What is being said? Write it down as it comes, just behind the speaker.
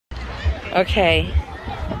Okay.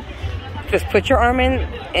 Just put your arm in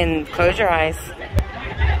and close your eyes.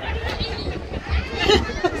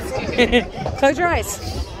 Close your eyes.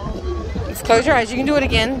 Just close your eyes. You can do it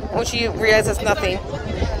again once you realize it's nothing.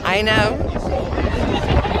 I know.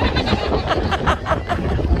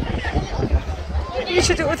 You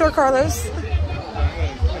should do it with her, Carlos.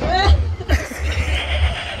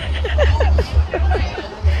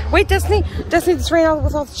 Wait, Destiny. Destiny just ran out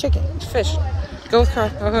with all the chicken. Fish. Go with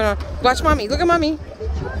Carl. Oh, hold on. Watch mommy. Look at mommy.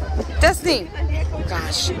 Destiny.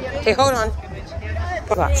 Gosh. Hey, hold on.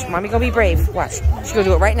 Watch. Mommy gonna be brave. Watch. She's gonna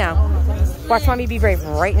do it right now. Watch mommy be brave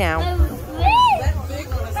right now.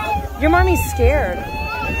 Your mommy's scared.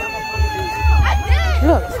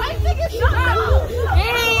 Look.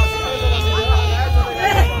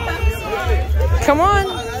 Come on.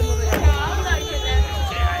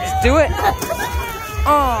 Just do it.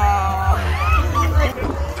 Aww.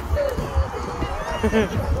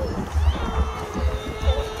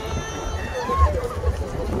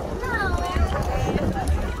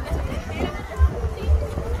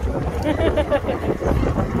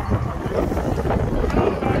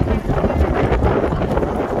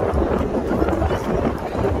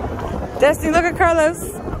 Destiny, look at Carlos.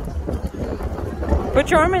 Put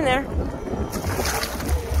your arm in there.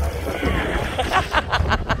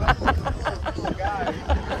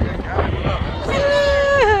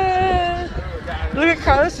 Look at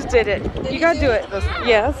Carlos just did it. You gotta do it.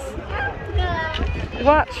 Yes.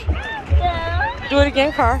 Watch. Do it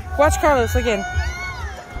again, Car. Watch Carlos again.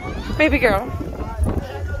 Baby girl.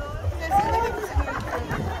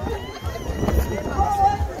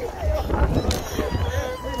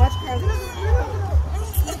 Watch Carlos.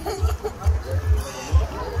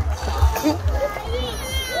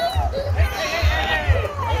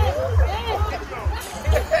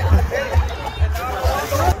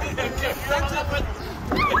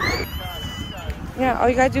 Yeah, all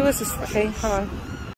you gotta do is just, okay, hold on.